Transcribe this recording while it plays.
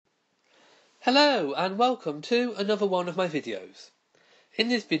Hello and welcome to another one of my videos. In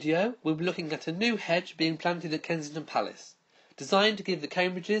this video we'll be looking at a new hedge being planted at Kensington Palace, designed to give the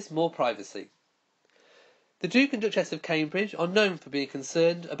Cambridges more privacy. The Duke and Duchess of Cambridge are known for being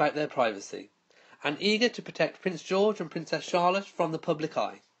concerned about their privacy, and eager to protect Prince George and Princess Charlotte from the public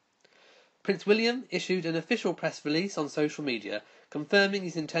eye. Prince William issued an official press release on social media confirming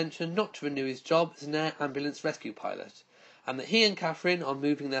his intention not to renew his job as an air ambulance rescue pilot, and that he and Catherine are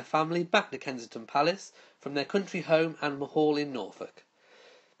moving their family back to Kensington Palace from their country home and Hall in Norfolk.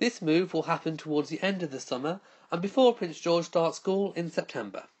 This move will happen towards the end of the summer and before Prince George starts school in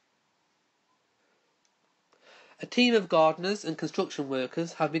September. A team of gardeners and construction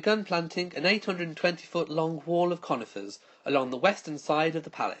workers have begun planting an 820-foot long wall of conifers along the western side of the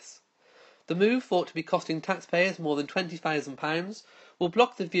palace. The move, thought to be costing taxpayers more than £20,000, will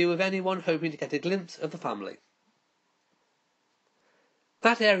block the view of anyone hoping to get a glimpse of the family.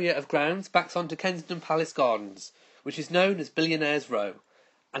 That area of grounds backs onto Kensington Palace Gardens, which is known as Billionaires' Row,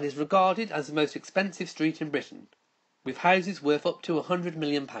 and is regarded as the most expensive street in Britain, with houses worth up to £100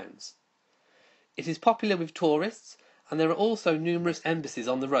 million. It is popular with tourists, and there are also numerous embassies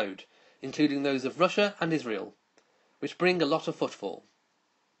on the road, including those of Russia and Israel, which bring a lot of footfall.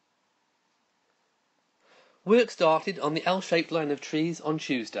 Work started on the L-shaped line of trees on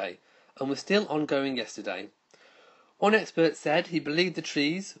Tuesday, and was still ongoing yesterday. One expert said he believed the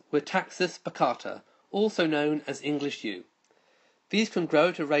trees were Taxus baccata, also known as English yew. These can grow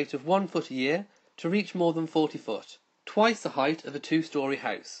at a rate of 1 foot a year to reach more than 40 foot, twice the height of a 2-storey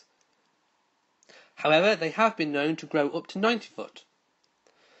house. However, they have been known to grow up to 90 foot.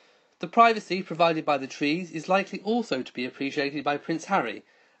 The privacy provided by the trees is likely also to be appreciated by Prince Harry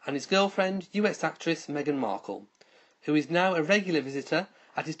and his girlfriend, US actress Meghan Markle, who is now a regular visitor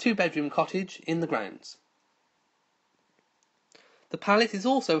at his 2-bedroom cottage in the grounds. The palace is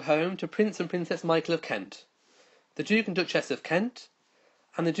also home to Prince and Princess Michael of Kent, the Duke and Duchess of Kent,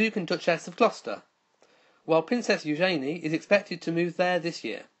 and the Duke and Duchess of Gloucester, while Princess Eugenie is expected to move there this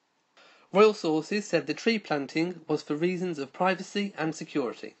year. Royal sources said the tree planting was for reasons of privacy and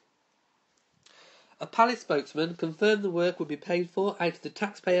security. A palace spokesman confirmed the work would be paid for out of the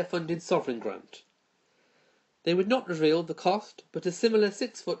taxpayer-funded sovereign grant. They would not reveal the cost, but a similar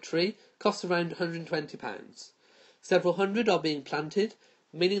 6-foot tree costs around £120. Several hundred are being planted,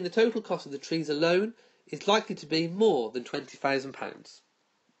 meaning the total cost of the trees alone is likely to be more than £20,000.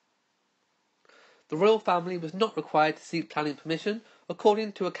 The royal family was not required to seek planning permission,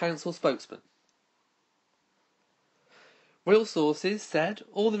 according to a council spokesman. Royal sources said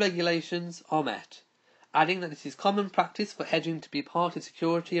all the regulations are met, adding that it is common practice for hedging to be part of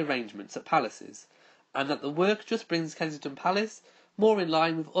security arrangements at palaces, and that the work just brings Kensington Palace more in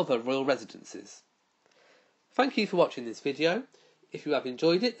line with other royal residences. Thank you for watching this video. If you have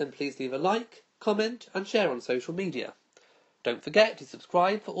enjoyed it, then please leave a like, comment and share on social media. Don't forget to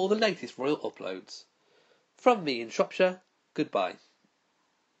subscribe for all the latest royal uploads. From me in Shropshire, goodbye.